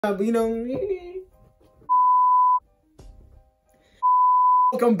You know,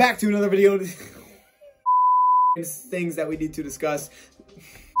 welcome back to another video. Things that we need to discuss.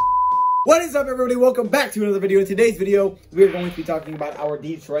 What is up, everybody? Welcome back to another video. In today's video, we are going to be talking about our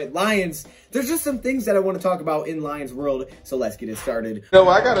Detroit Lions. There's just some things that I want to talk about in Lions world, so let's get it started. You know,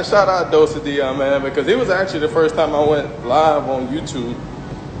 I got to shout out DoseOfDion, man, because it was actually the first time I went live on YouTube.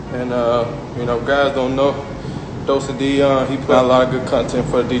 And, you know, guys don't know, DoseOfDion, he put out a lot of good content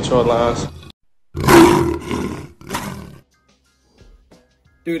for the Detroit Lions.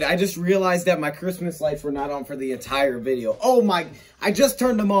 Dude, I just realized that my Christmas lights were not on for the entire video. Oh my, I just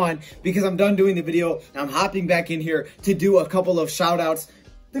turned them on because I'm done doing the video. I'm hopping back in here to do a couple of shout outs.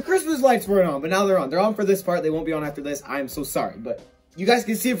 The Christmas lights weren't on, but now they're on. They're on for this part. They won't be on after this. I am so sorry, but you guys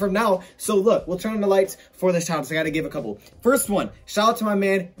can see it from now. So look, we'll turn on the lights for the shout outs. I got to give a couple. First one, shout out to my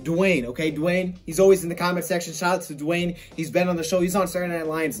man, Dwayne. Okay, Dwayne, he's always in the comment section. Shout out to Dwayne. He's been on the show. He's on Saturday Night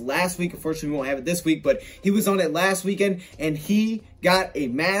Lions last week. Unfortunately, we won't have it this week, but he was on it last weekend, and he got a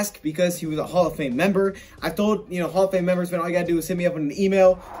mask because he was a Hall of Fame member. I told, you know, Hall of Fame members, man, all you got to do is hit me up with an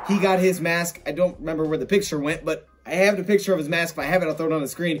email. He got his mask. I don't remember where the picture went, but I have the picture of his mask. If I have it, I'll throw it on the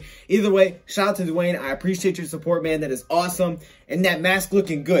screen. Either way, shout out to Dwayne. I appreciate your support, man. That is awesome. And that mask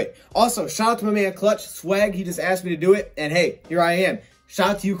looking good. Also, shout out to my man, Clutch Swag. He just asked me to do it. And hey, here I am. Shout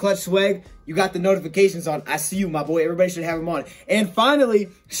out to you, Clutch Swag. You got the notifications on. I see you, my boy. Everybody should have them on. And finally,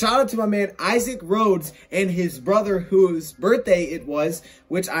 shout out to my man, Isaac Rhodes, and his brother, whose birthday it was,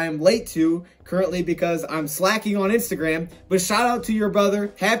 which I am late to currently because I'm slacking on Instagram. But shout out to your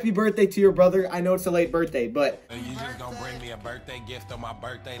brother. Happy birthday to your brother. I know it's a late birthday, but you just gonna bring me a birthday gift on my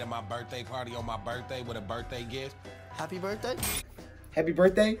birthday to my birthday party on my birthday with a birthday gift? Happy birthday. Happy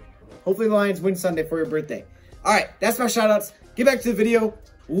birthday. Hopefully the Lions win Sunday for your birthday. All right, that's my shout outs. Get back to the video.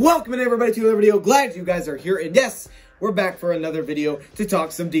 Welcome everybody to another video. Glad you guys are here. And yes, we're back for another video to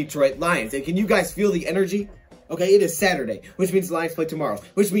talk some Detroit Lions. And can you guys feel the energy? Okay, it is Saturday, which means the Lions play tomorrow,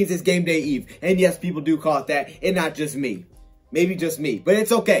 which means it's game day eve. And yes, people do call it that, and not just me. Maybe just me, but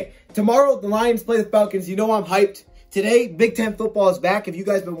it's okay. Tomorrow, the Lions play the Falcons. You know I'm hyped. Today, Big Ten football is back. Have you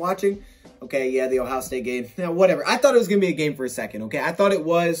guys been watching? Okay, yeah, the Ohio State game. Now, whatever. I thought it was going to be a game for a second, okay? I thought it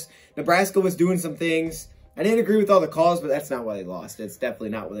was. Nebraska was doing some things. I didn't agree with all the calls, but that's not why they lost. It's definitely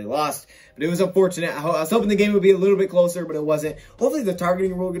not why they lost. But it was unfortunate. I was hoping the game would be a little bit closer, but it wasn't. Hopefully the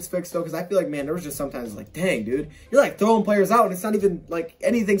targeting rule gets fixed, though, because I feel like, man, there was just sometimes like, dang, dude, you're like throwing players out, and it's not even like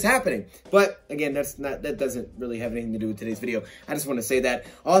anything's happening. But again, that doesn't really have anything to do with today's video. I just want to say that.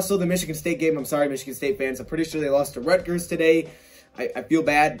 Also, the Michigan State game, I'm sorry, Michigan State fans. I'm pretty sure they lost to Rutgers today. I feel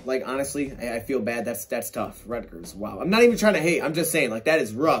bad, like, honestly, I feel bad. That's tough. Rutgers, wow. I'm not even trying to hate. I'm just saying, like, that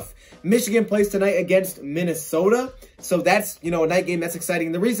is rough. Michigan plays tonight against Minnesota, so that's, you know, a night game. That's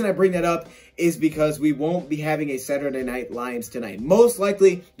exciting. The reason I bring that up is because we won't be having a Saturday Night Lions tonight. Most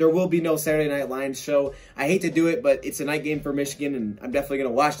likely, there will be no Saturday Night Lions show. I hate to do it, but it's a night game for Michigan, and I'm definitely going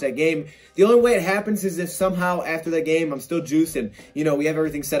to watch that game. The only way it happens is if somehow after the game, I'm still juiced and, you know, we have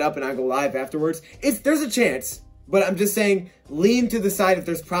everything set up and I go live afterwards. There's a chance. But I'm just saying, lean to the side if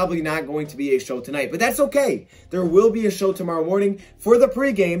there's probably not going to be a show tonight. But that's okay. There will be a show tomorrow morning for the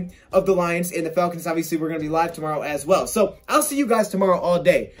pregame of the Lions and the Falcons. Obviously, we're going to be live tomorrow as well. So I'll see you guys tomorrow all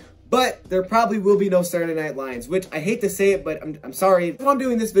day. But there probably will be no Saturday Night Lions, which I hate to say it, but I'm sorry. I'm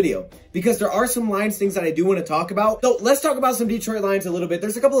doing this video because there are some Lions things that I do want to talk about. So let's talk about some Detroit Lions a little bit.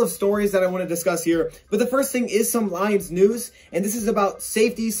 There's a couple of stories that I want to discuss here, but the first thing is some Lions news, and this is about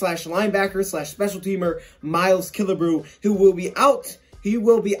safety / linebacker / special teamer Miles Killebrew, who will be out. He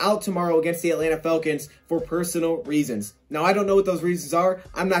will be out tomorrow against the Atlanta Falcons for personal reasons. Now, I don't know what those reasons are.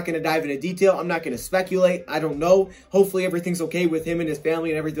 I'm not going to dive into detail. I'm not going to speculate. I don't know. Hopefully, everything's okay with him and his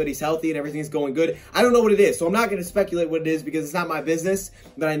family and everybody's healthy and everything's going good. I don't know what it is, so I'm not going to speculate what it is because it's not my business.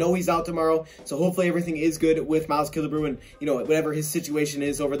 But I know he's out tomorrow, so hopefully everything is good with Miles Killebrew and, you know, whatever his situation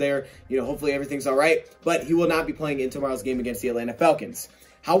is over there. You know, hopefully everything's all right. But he will not be playing in tomorrow's game against the Atlanta Falcons.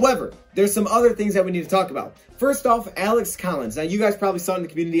 However, there's some other things that we need to talk about. First off, Alex Collins. Now, you guys probably saw in the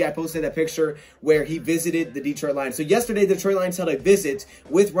community, I posted that picture where he visited the Detroit Lions. So yesterday, the Detroit Lions held a visit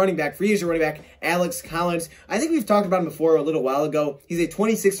with free agent running back, Alex Collins. I think we've talked about him before a little while ago. He's a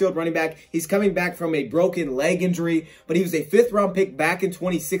 26-year-old running back. He's coming back from a broken leg injury, but he was a 5th-round pick back in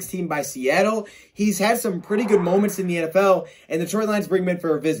 2016 by Seattle. He's had some pretty good moments in the NFL, and the Detroit Lions bring him in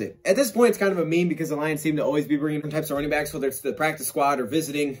for a visit. At this point, it's kind of a meme because the Lions seem to always be bringing different types of running backs, whether it's the practice squad or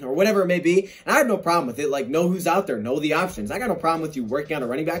visiting or whatever it may be. And I have no problem with it. Like, know who's out there, know the options. I got no problem with you working on a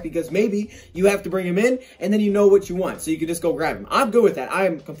running back because maybe you have to bring him in and then you know what you want. So you can just go grab him. I'm good with that. I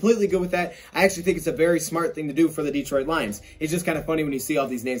am completely good with that. I actually think it's a very smart thing to do for the Detroit Lions. It's just kind of funny when you see all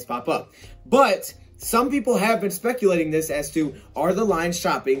these names pop up. But some people have been speculating this as to, are the Lions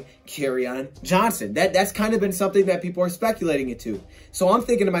shopping Kerryon Johnson? That's kind of been something that people are speculating it to. So I'm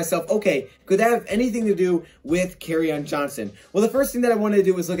thinking to myself, okay, could that have anything to do with Kerryon Johnson? Well, the first thing that I wanted to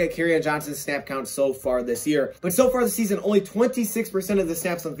do was look at Kerryon Johnson's snap count so far this year. But so far this season, only 26% of the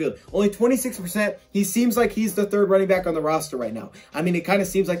snaps on the field. Only 26%. He seems like he's the third running back on the roster right now. I mean, it kind of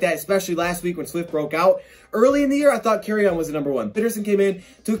seems like that, especially last week when Swift broke out. Early in the year, I thought Kerryon was the number one. Peterson came in,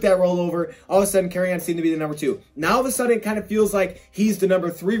 took that role over. All of a sudden, Kerryon seemed to be the number two. Now, all of a sudden, it kind of feels like he's the number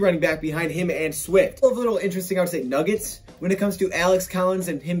three running back behind him and Swift. A little interesting, I would say, nuggets when it comes to Alex Collins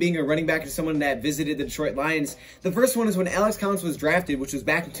and him being a running back to someone that visited the Detroit Lions. The first one is when Alex Collins was drafted, which was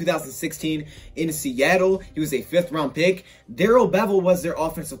back in 2016 in Seattle. He was a 5th-round pick. Darrell Bevell was their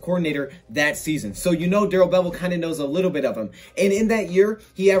offensive coordinator that season. So you know Darrell Bevell kind of knows a little bit of him. And in that year,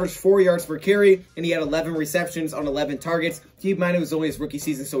 he averaged 4 yards per carry, and he had 11 receptions on 11 targets. Keep in mind, it was only his rookie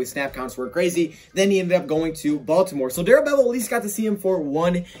season, so his snap counts were crazy. Then he ended up going to Baltimore. So Darrell Bevell at least got to see him for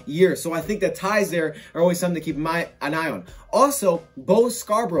 1 year. So I think the ties there are always something to keep an eye on. Also, Bo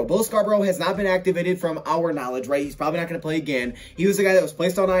Scarborough. Bo Scarborough has not been activated from our knowledge, right? He's probably not going to play again. He was the guy that was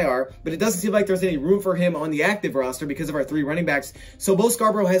placed on IR, but it doesn't seem like there's any room for him on the active roster because of our 3 running backs. So Bo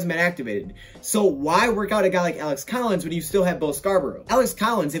Scarborough hasn't been activated. So why work out a guy like Alex Collins when you still have Bo Scarborough? Alex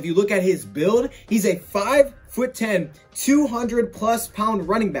Collins, if you look at his build, he's a 5'10", 200+ pound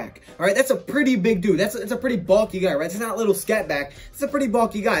running back. All right, that's a pretty big dude. That's a pretty bulky guy, right? It's not a little scat back. It's a pretty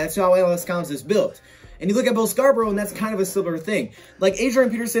bulky guy. That's how Alex Collins is built. And you look at Bo Scarborough, and that's kind of a similar thing. Like Adrian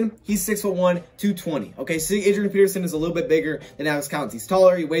Peterson, he's 6'1", 220. Okay, so Adrian Peterson is a little bit bigger than Alex Collins. He's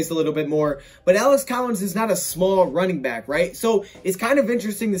taller, he weighs a little bit more. But Alex Collins is not a small running back, right? So it's kind of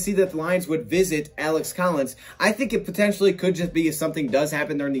interesting to see that the Lions would visit Alex Collins. I think it potentially could just be if something does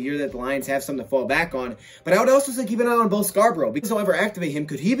happen during the year that the Lions have something to fall back on. But I would also say keep an eye on Bo Scarborough, because they'll ever activate him.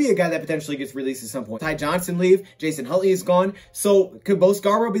 Could he be a guy that potentially gets released at some point? Ty Johnson leave, Jason Huntley is gone. So could Bo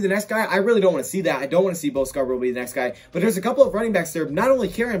Scarborough be the next guy? I really don't want to see that. I don't want to see Bo Scarborough be the next guy. But there's a couple of running backs there, not only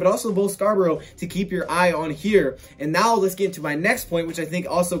Kerryon, but also Bo Scarborough to keep your eye on here. And now let's get into my next point, which I think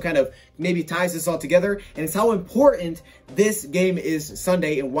also kind of maybe ties this all together, and it's how important this game is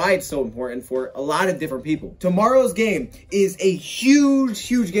Sunday and why it's so important for a lot of different people. Tomorrow's game is a huge,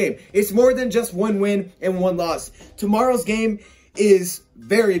 huge game. It's more than just 1 win and 1 loss. Tomorrow's game is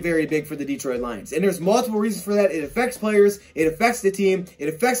very, very big for the Detroit Lions. And there's multiple reasons for that. It affects players, it affects the team, it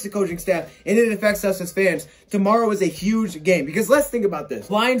affects the coaching staff, and it affects us as fans. Tomorrow is a huge game because let's think about this.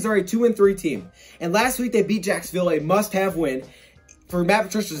 Lions are a 2-3 team. And last week they beat Jacksonville, a must-have win. For Matt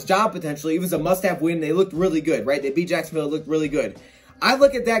Patricia's job, potentially, it was a must-have win. They looked really good, right? They beat Jacksonville, it looked really good. I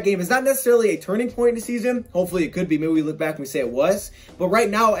look at that game as not necessarily a turning point in the season. Hopefully it could be. Maybe we look back and we say it was. But right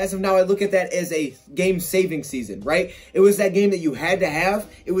now, as of now, I look at that as a game-saving season, right? It was that game that you had to have.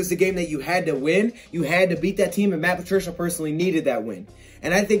 It was the game that you had to win. You had to beat that team, and Matt Patricia personally needed that win.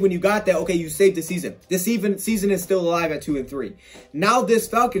 And I think when you got that, okay, you saved the season. This season is still alive at 2-3. Now this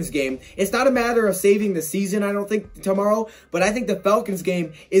Falcons game, it's not a matter of saving the season, I don't think, tomorrow. But I think the Falcons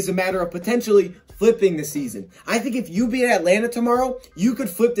game is a matter of potentially flipping the season. I think if you beat Atlanta tomorrow, you could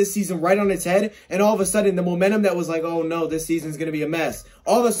flip this season right on its head, and all of a sudden the momentum that was like, oh no, this season's going to be a mess,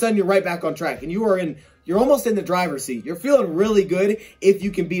 all of a sudden you're right back on track, and you're almost in the driver's seat. You're feeling really good if you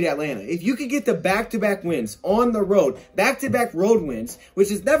can beat Atlanta. If you could get the back-to-back wins on the road, back-to-back road wins,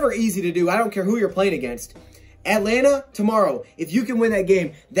 which is never easy to do. I don't care who you're playing against. Atlanta tomorrow, if you can win that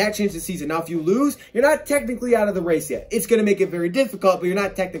game, that changes the season. Now, if you lose, you're not technically out of the race yet. It's going to make it very difficult, but you're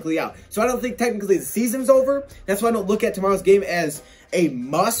not technically out. So I don't think technically the season's over. That's why I don't look at tomorrow's game as a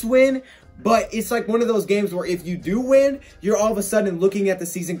must-win. But it's like one of those games where if you do win, you're all of a sudden looking at the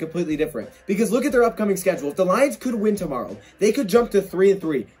season completely different. Because look at their upcoming schedule. If the Lions could win tomorrow, they could jump to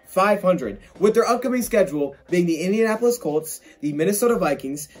 3-3. 500, with their upcoming schedule being the Indianapolis Colts, the Minnesota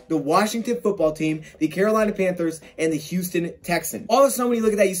Vikings, the Washington football team, the Carolina Panthers, and the Houston Texans. All of a sudden, when you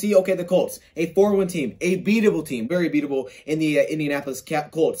look at that, you see, okay, the Colts, a 4-1 team, a beatable team, very beatable in the Indianapolis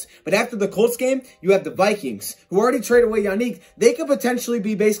Colts. But after the Colts game, you have the Vikings, who already traded away Yannick. They could potentially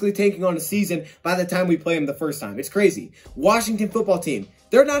be basically tanking on the season by the time we play them the first time. It's crazy. Washington football team,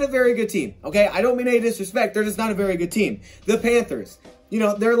 they're not a very good team, okay? I don't mean any disrespect. They're just not a very good team. The Panthers, you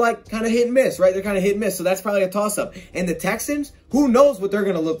know, they're like kind of hit and miss, right? They're kind of hit and miss, so that's probably a toss-up. And the Texans, who knows what they're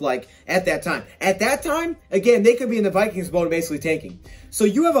going to look like at that time. At that time, again, they could be in the Vikings boat and basically tanking. So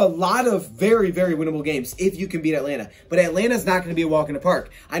you have a lot of very, very winnable games if you can beat Atlanta. But Atlanta's not going to be a walk in the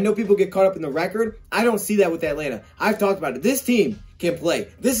park. I know people get caught up in the record. I don't see that with Atlanta. I've talked about it. This team can play.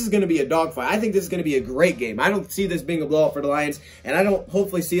 This is going to be a dogfight. I think this is going to be a great game. I don't see this being a blowout for the Lions, and I don't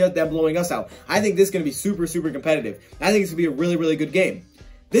hopefully see them blowing us out. I think this is going to be super, super competitive. I think it's going to be a really, really good game.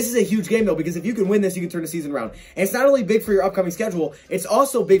 This is a huge game, though, because if you can win this, you can turn the season around. And it's not only big for your upcoming schedule, it's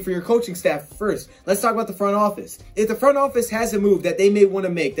also big for your coaching staff first. Let's talk about the front office. If the front office has a move that they may want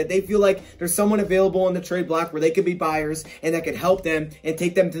to make, that they feel like there's someone available on the trade block where they could be buyers and that could help them and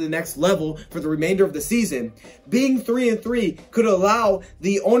take them to the next level for the remainder of the season, being 3-3 could allow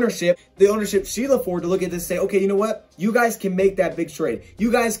the ownership Sheila Ford to look at this and say, okay, you know what? You guys can make that big trade.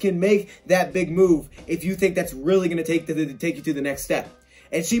 You guys can make that big move if you think that's really going to take you to the next step.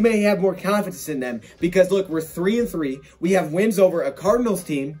 And she may have more confidence in them because, look, we're 3-3. We have wins over a Cardinals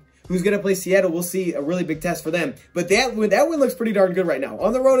team who's going to play Seattle. We'll see a really big test for them. But that win looks pretty darn good right now.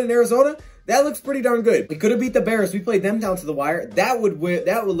 On the road in Arizona, that looks pretty darn good. We could have beat the Bears. We played them down to the wire. That would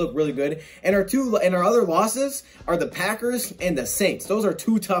look really good. And our other losses are the Packers and the Saints. Those are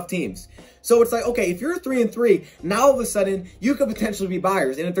two tough teams. So it's like, okay, if you're 3-3, now all of a sudden you could potentially be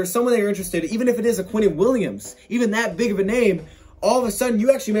buyers. And if there's someone that you're interested in, even if it is a Quentin Williams, even that big of a name, all of a sudden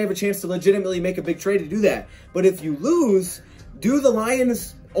you actually may have a chance to legitimately make a big trade to do that. But if you lose, do the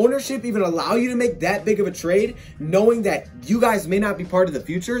Lions ownership even allow you to make that big of a trade, knowing that you guys may not be part of the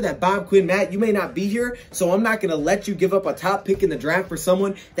future, that Bob Quinn, Matt, you may not be here, so I'm not going to let you give up a top pick in the draft for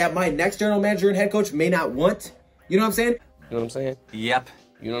someone that my next general manager and head coach may not want? You know what I'm saying? You know what I'm saying? Yep.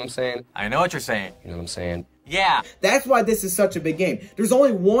 You know what I'm saying? I know what you're saying. You know what I'm saying? Yeah. That's why this is such a big game. There's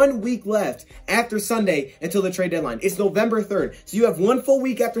only 1 week left after Sunday until the trade deadline. It's November 3rd. So you have 1 full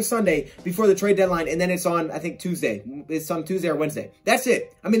week after Sunday before the trade deadline, and then it's on, I think, Tuesday. It's on Tuesday or Wednesday. That's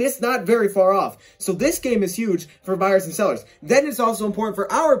it. I mean, it's not very far off. So this game is huge for buyers and sellers. Then it's also important for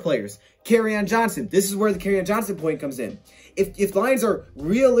our players. Kerryon Johnson. This is where the Kerryon Johnson point comes in. If Lions are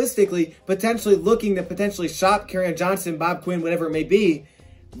realistically potentially looking to potentially shop Kerryon Johnson, Bob Quinn, whatever it may be,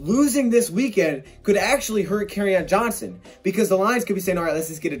 losing this weekend could actually hurt Kerryon Johnson because the Lions could be saying, all right, let's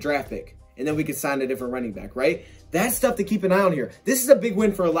just get a draft pick and then we could sign a different running back, right? That's stuff to keep an eye on here. This is a big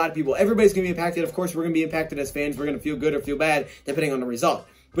win for a lot of people. Everybody's going to be impacted. Of course, we're going to be impacted as fans. We're going to feel good or feel bad depending on the result.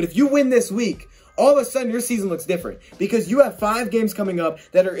 But if you win this week, all of a sudden your season looks different because you have 5 games coming up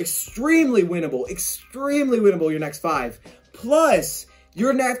that are extremely winnable your next 5. Plus,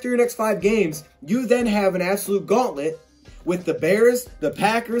 after your next 5 games, you then have an absolute gauntlet with the Bears, the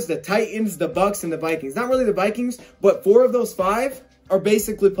Packers, the Titans, the Bucks, and the Vikings. Not really the Vikings, but 4 of those 5 are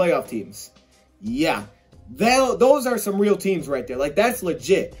basically playoff teams. Yeah, those are some real teams right there. Like, that's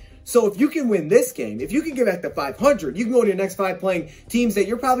legit. So if you can win this game, if you can get back to 500, you can go to your next 5 playing teams that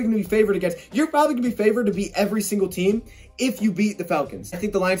you're probably going to be favored against. You're probably going to be favored to beat every single team if you beat the Falcons. I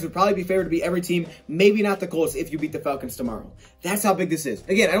think the Lions would probably be favored to beat every team, maybe not the Colts if you beat the Falcons tomorrow. That's how big this is.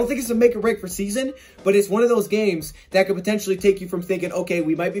 Again, I don't think it's a make or break for season, but it's one of those games that could potentially take you from thinking, okay,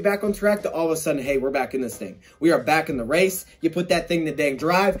 we might be back on track, to all of a sudden, hey, we're back in this thing. We are back in the race. You put that thing in the dang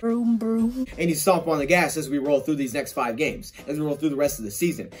drive, broom, broom, and you stomp on the gas as we roll through these next 5 games, as we roll through the rest of the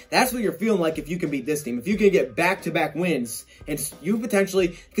season. That's what you're feeling like if you can beat this team. If you can get back-to-back wins, and you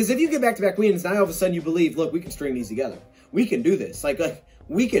potentially, because if you get back-to-back wins, now all of a sudden you believe, look, we can string these together. We can do this. Like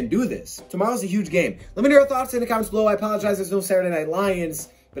we can do this. Tomorrow's a huge game. Let me know your thoughts in the comments below. I apologize there's no Saturday Night Lions,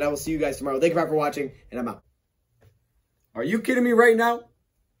 but I will see you guys tomorrow. Thank you for watching, and I'm out. Are you kidding me right now?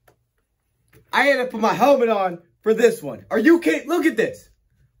 I had to put my helmet on for this one. Are you kidding? Look at this.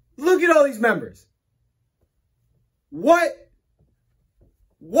 Look at all these members. What?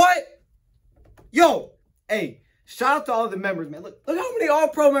 Yo, hey. Shout out to all the members, man. Look how many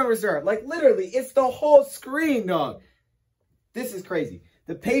All-Pro members there are. Like, literally, it's the whole screen, dog. This is crazy.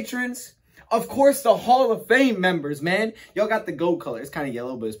 The patrons, of course, the Hall of Fame members, man. Y'all got the gold color. It's kind of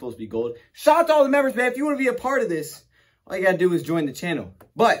yellow, but it's supposed to be gold. Shout out to all the members, man. If you want to be a part of this, all you got to do is join the channel.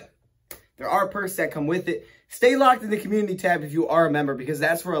 But there are perks that come with it. Stay locked in the community tab if you are a member, because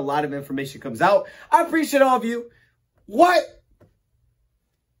that's where a lot of information comes out. I appreciate all of you. What?